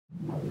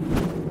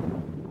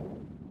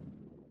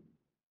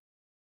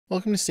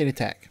Welcome to State of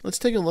Tech. Let's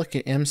take a look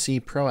at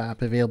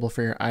MCProApp available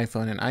for your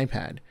iPhone and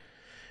iPad.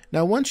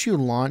 Now, once you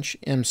launch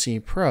MC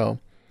Pro,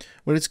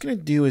 what it's going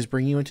to do is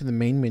bring you into the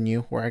main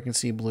menu where I can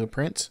see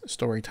blueprints,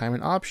 story time,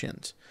 and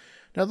options.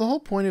 Now, the whole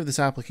point of this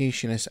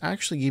application is to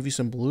actually give you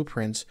some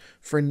blueprints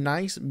for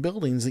nice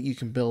buildings that you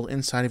can build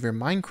inside of your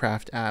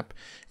Minecraft app,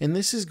 and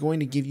this is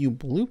going to give you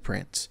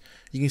blueprints.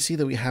 You can see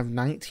that we have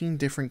 19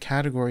 different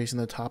categories in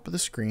the top of the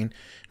screen,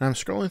 and I'm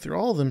scrolling through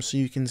all of them so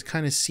you can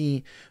kind of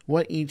see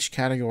what each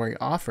category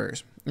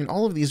offers. And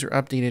all of these are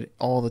updated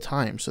all the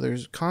time, so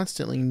there's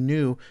constantly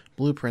new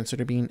blueprints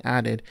that are being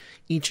added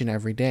each and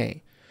every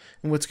day.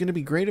 And what's going to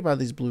be great about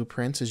these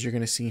blueprints, as you're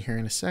going to see here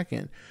in a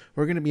second,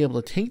 we're going to be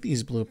able to take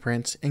these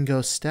blueprints and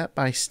go step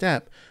by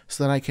step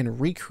so that I can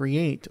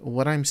recreate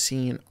what I'm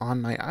seeing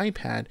on my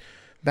iPad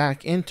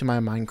back into my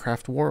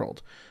Minecraft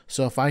world.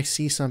 So if I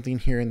see something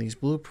here in these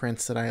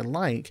blueprints that I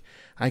like,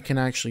 I can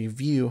actually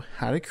view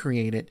how to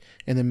create it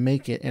and then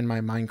make it in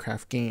my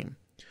Minecraft game.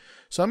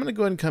 So I'm going to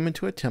go ahead and come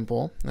into a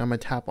temple, and I'm going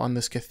to tap on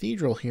this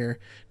cathedral here,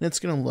 and it's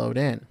going to load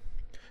in.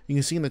 You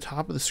can see in the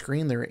top of the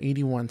screen there are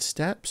 81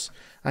 steps.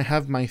 I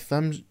have my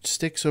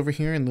thumbsticks over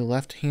here in the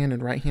left hand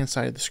and right hand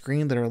side of the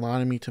screen that are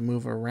allowing me to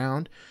move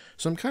around.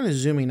 So I'm kind of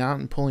zooming out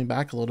and pulling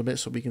back a little bit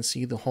so we can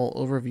see the whole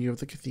overview of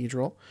the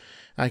cathedral.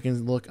 I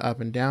can look up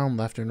and down,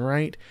 left and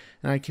right,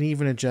 and I can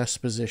even adjust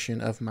the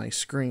position of my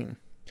screen.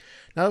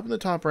 Now up in the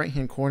top right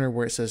hand corner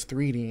where it says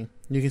 3D,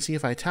 you can see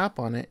if I tap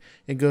on it,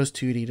 it goes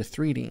 2D to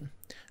 3D.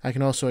 I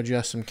can also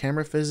adjust some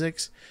camera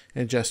physics,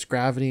 adjust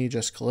gravity,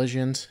 adjust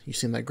collisions. You've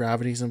seen that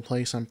gravity's in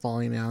place. I'm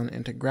falling down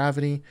into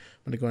gravity. I'm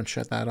going to go and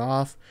shut that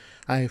off.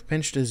 I've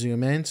pinched to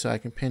zoom in, so I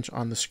can pinch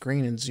on the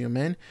screen and zoom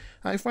in.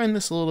 I find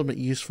this a little bit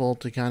useful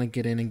to kind of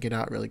get in and get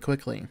out really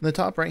quickly. In the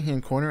top right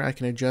hand corner, I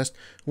can adjust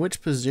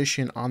which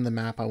position on the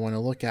map I want to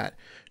look at.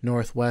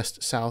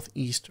 Northwest, south,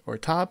 east, or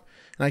top.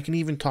 And I can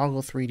even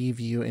toggle 3D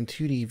view and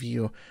 2D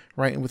view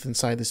right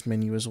inside this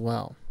menu as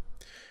well.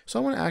 So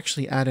I want to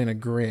actually add in a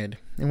grid,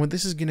 and what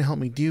this is going to help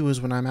me do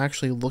is when I'm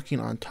actually looking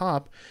on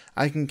top,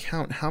 I can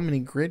count how many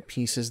grid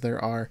pieces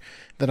there are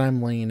that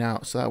I'm laying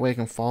out, so that way I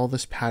can follow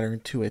this pattern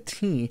to a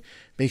T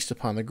based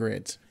upon the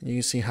grids. You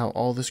can see how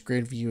all this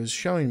grid view is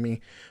showing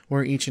me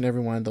where each and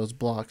every one of those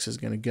blocks is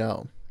going to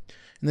go.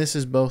 And this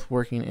is both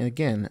working, and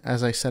again,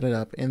 as I set it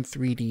up in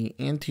 3D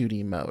and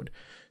 2D mode,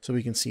 so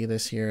we can see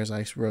this here as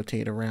I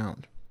rotate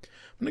around.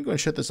 I'm going to go and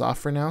shut this off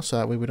for now, so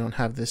that way we don't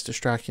have this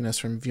distracting us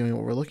from viewing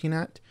what we're looking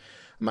at.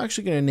 I'm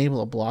actually going to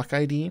enable a block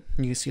ID.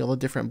 You can see all the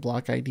different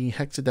block ID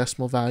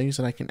hexadecimal values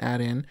that I can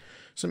add in.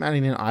 So I'm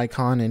adding an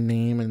icon and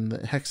name and the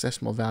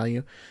hexadecimal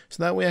value.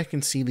 So that way I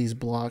can see these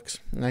blocks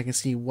and I can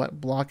see what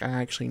block I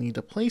actually need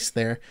to place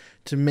there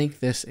to make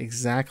this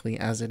exactly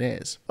as it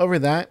is. Over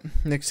that,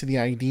 next to the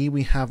ID,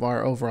 we have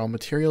our overall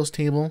materials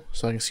table.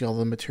 So I can see all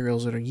the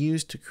materials that are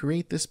used to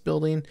create this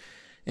building.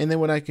 And then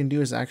what I can do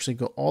is actually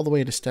go all the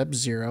way to step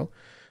 0.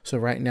 So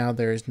right now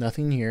there is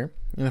nothing here,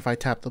 and if I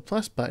tap the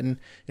plus button,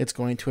 it's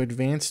going to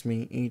advance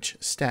me each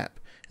step,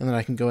 and then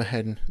I can go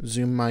ahead and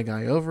zoom my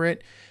guy over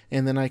it,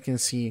 and then I can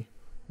see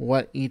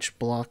what each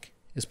block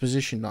is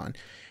positioned on. And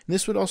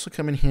this would also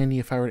come in handy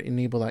if I were to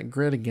enable that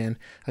grid again.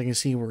 I can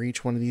see where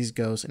each one of these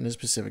goes in a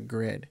specific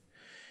grid.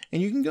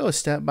 And you can go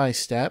step by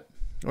step,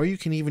 or you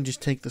can even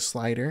just take the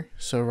slider.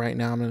 So right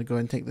now I'm going to go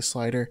ahead and take the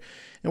slider,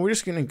 and we're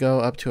just going to go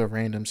up to a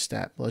random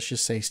step. Let's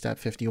just say step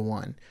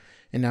 51.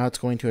 And now it's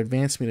going to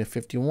advance me to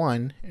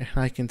 51, and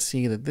I can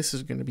see that this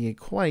is going to be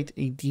quite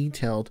a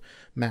detailed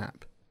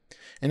map.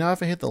 And now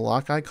if I hit the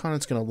lock icon,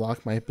 it's going to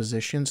lock my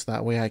position, so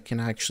that way I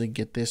can actually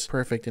get this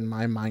perfect in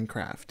my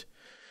Minecraft.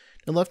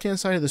 The left hand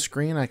side of the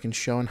screen, I can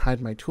show and hide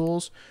my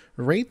tools,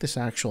 rate this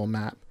actual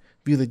map,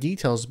 view the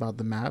details about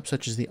the map,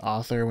 such as the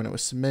author, when it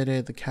was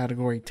submitted, the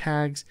category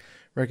tags,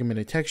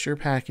 recommended texture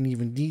pack, and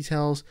even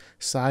details,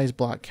 size,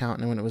 block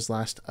count, and when it was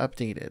last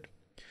updated.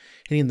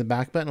 Hitting the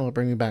back button will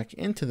bring me back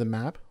into the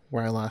map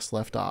where I last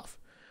left off.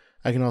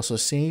 I can also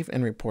save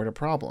and report a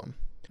problem.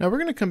 Now we're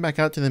going to come back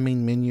out to the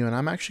main menu, and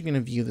I'm actually going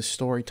to view the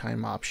story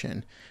time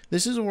option.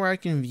 This is where I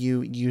can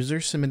view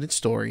user submitted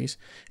stories,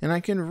 and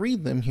I can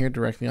read them here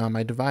directly on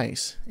my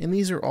device. And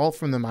these are all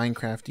from the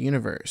Minecraft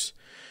universe.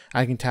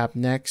 I can tap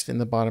next in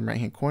the bottom right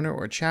hand corner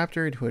or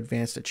chapter to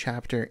advance the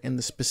chapter in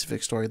the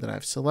specific story that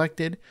I've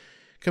selected.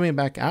 Coming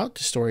back out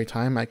to story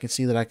time, I can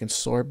see that I can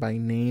sort by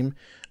name,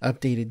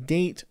 updated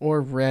date,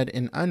 or read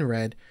and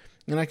unread.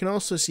 And I can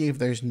also see if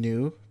there's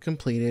new,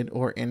 completed,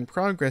 or in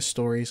progress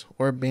stories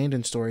or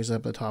abandoned stories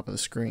up at the top of the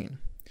screen.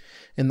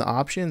 In the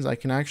options, I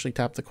can actually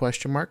tap the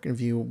question mark and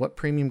view what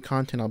premium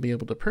content I'll be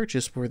able to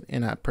purchase with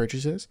in-app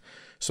purchases.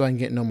 So I can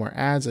get no more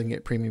ads, I can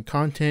get premium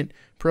content,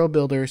 pro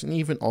builders, and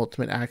even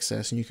ultimate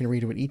access. And you can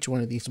read what each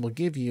one of these will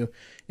give you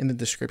in the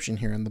description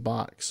here in the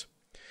box.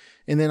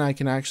 And then I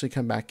can actually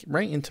come back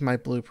right into my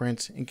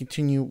blueprints and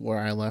continue where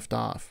I left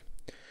off.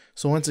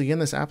 So once again,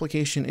 this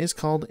application is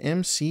called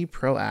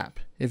MCProApp.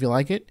 If you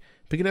like it,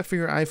 pick it up for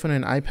your iPhone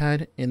and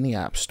iPad in the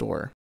App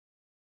Store.